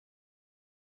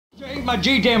Ain't my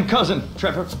G-damn cousin,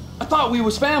 Trevor. I thought we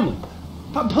was family.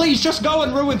 Please, just go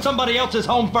and ruin somebody else's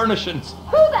home furnishings.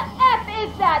 Who the F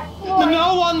is that, Floyd?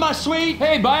 No one, my sweet.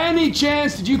 Hey, by any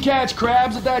chance, did you catch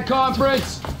crabs at that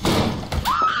conference?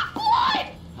 Floyd!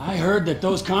 I heard that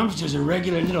those conferences are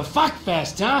regular little fuck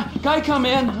fest, huh? Can I come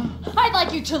in? I'd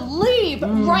like you to leave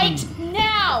right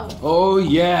now. Oh,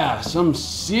 yeah, some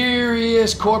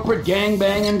serious corporate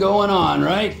gangbanging going on,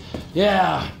 right?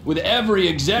 Yeah, with every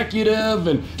executive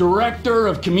and director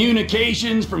of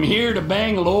communications from here to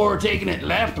Bangalore taking it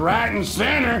left, right, and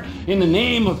center in the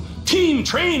name of team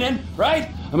training, right?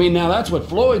 I mean, now that's what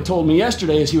Floyd told me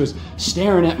yesterday as he was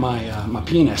staring at my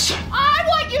penis. I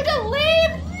want you to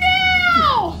leave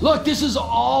now! Look, this is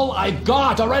all I've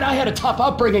got, all right? I had a tough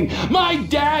upbringing. My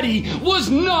daddy was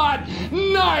not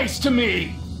nice to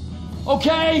me,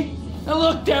 okay? Now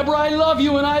look, Deborah, I love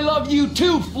you and I love you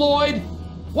too, Floyd.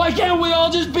 Why can't we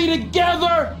all just be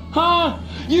together, huh?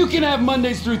 You can have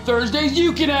Mondays through Thursdays,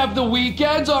 you can have the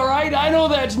weekends, all right? I know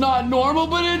that's not normal,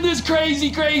 but in this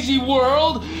crazy, crazy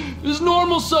world, is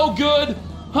normal so good,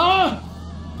 huh?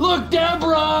 Look,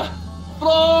 Deborah,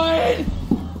 Floyd,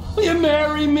 will you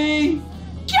marry me?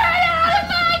 Get out of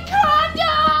my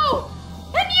condo!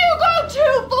 And you go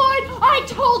too, Floyd! I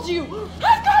told you!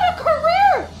 I've got a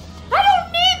career! I don't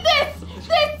need this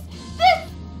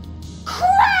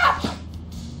crap!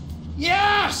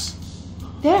 Yes!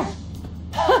 There.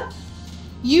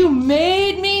 You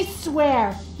made me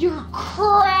swear. You're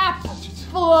crap,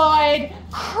 Floyd.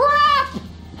 Crap!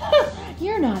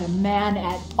 You're not a man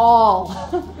at all.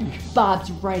 Bob's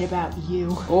right about you.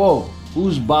 Oh,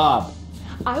 who's Bob?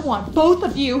 I want both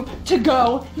of you to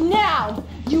go now.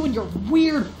 You and your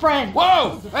weird friend.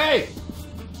 Whoa! Hey!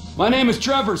 My name is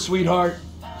Trevor, sweetheart.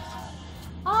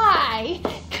 I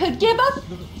could give a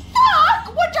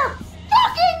fuck what your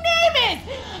fucking name is.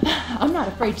 I'm not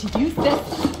afraid to use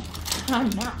this. I'm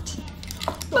not.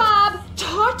 Bob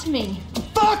taught me.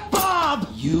 Fuck Bob!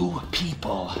 You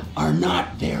people are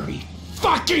not very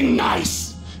fucking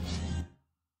nice!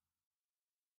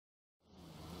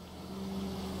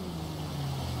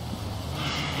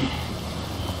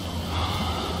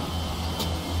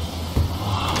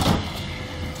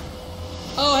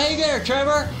 Oh, hey there,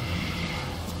 Trevor.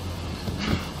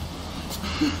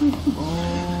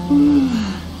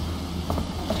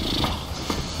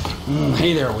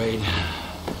 Hey there, Wade.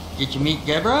 Did you meet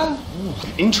Deborah?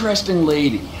 Interesting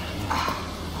lady.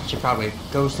 I should probably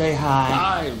go say hi.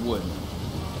 I wouldn't.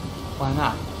 Why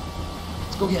not?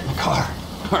 Let's go get in the car,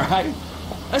 all right?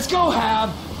 Let's go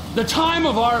have the time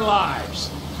of our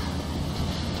lives.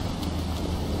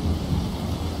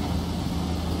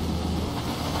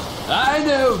 I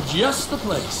know just the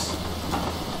place.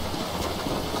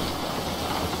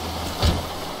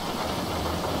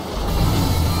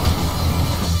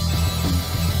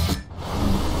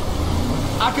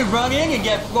 I could run in and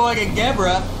get Floyd and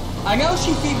Deborah. I know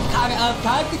she seems kind of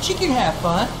uptight, but she can have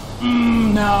fun.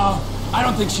 No, I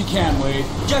don't think she can, Wade.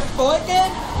 Just Floyd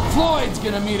then? Floyd's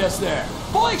gonna meet us there.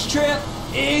 Boys trip.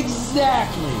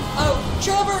 Exactly. Oh,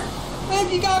 Trevor,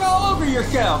 man, you got all over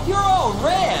yourself. You're all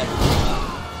red.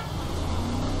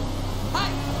 Hi.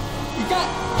 You got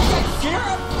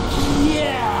syrup?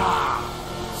 Yeah!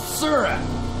 Syrup.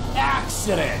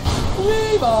 Accident.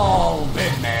 We've all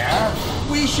been there.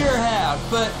 We sure have,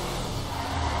 but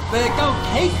it don't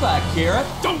taste like syrup.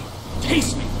 Don't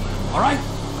taste me, all right?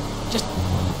 Just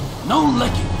no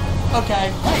licking. Okay.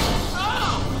 Hey!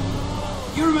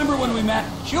 Oh! You remember when we met?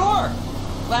 Sure.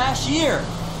 Last year.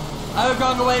 I was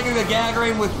on the way to the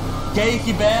gathering with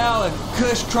Daisy Bell and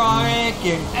Kush Tronic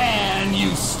And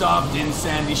you stopped in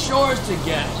Sandy Shores to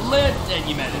get lit, and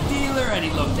you met a dealer, and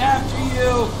he looked after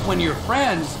you when your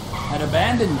friends had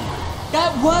abandoned you.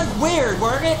 That was weird,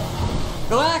 weren't it?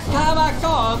 The last time I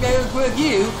saw him, it was with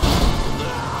you.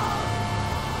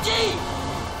 Gee!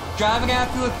 Driving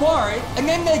out to a quarry, and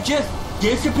then they just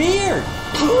disappeared.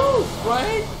 Poof,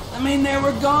 right? I mean, they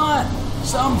were gone.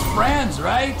 Some friends,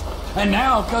 right? And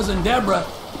now, Cousin Deborah.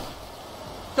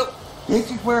 So, this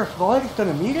is where Floyd is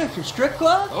gonna meet us at strip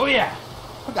club? Oh, yeah.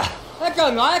 That's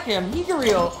unlike him. He's a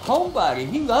real homebody.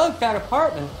 He loves that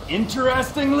apartment.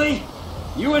 Interestingly,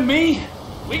 you and me,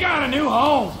 we got a new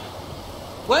home.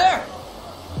 Where?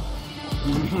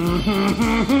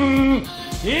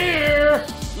 Here.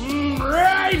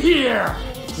 Right here.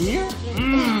 Here?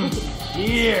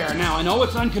 Here. Now, I know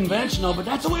it's unconventional, but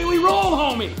that's the way we roll,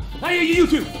 homie. Hey, you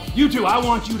two, I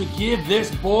want you to give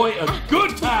this boy a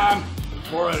good time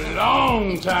for a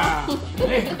long time.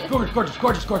 Hey, gorgeous.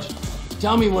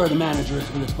 Tell me where the manager is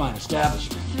for this fine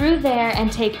establishment. Through there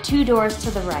and take 2 doors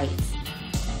to the right.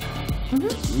 Through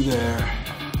there.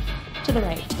 To the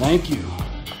right. Thank you.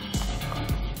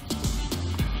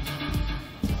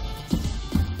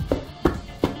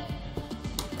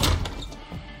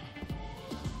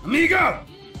 Here you go.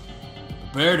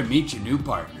 Prepare to meet your new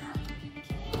partner.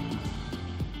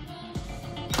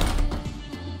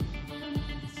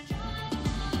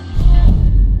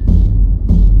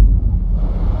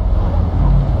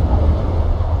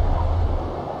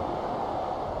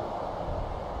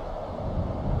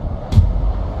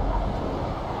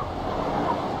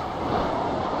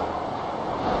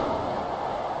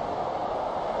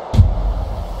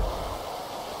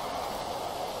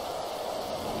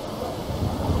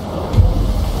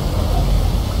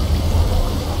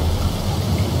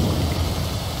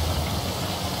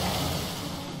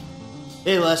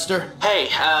 Hey, Lester. Hey,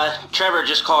 Trevor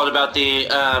just called about the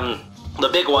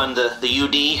big one, the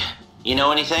UD. You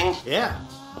know anything? Yeah,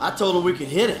 I told him we could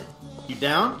hit it. You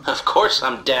down? Of course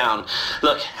I'm down.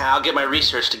 Look, I'll get my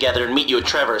research together and meet you at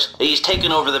Trevor's. He's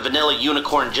taking over the Vanilla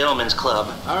Unicorn Gentlemen's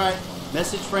Club. All right,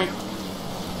 message Frank.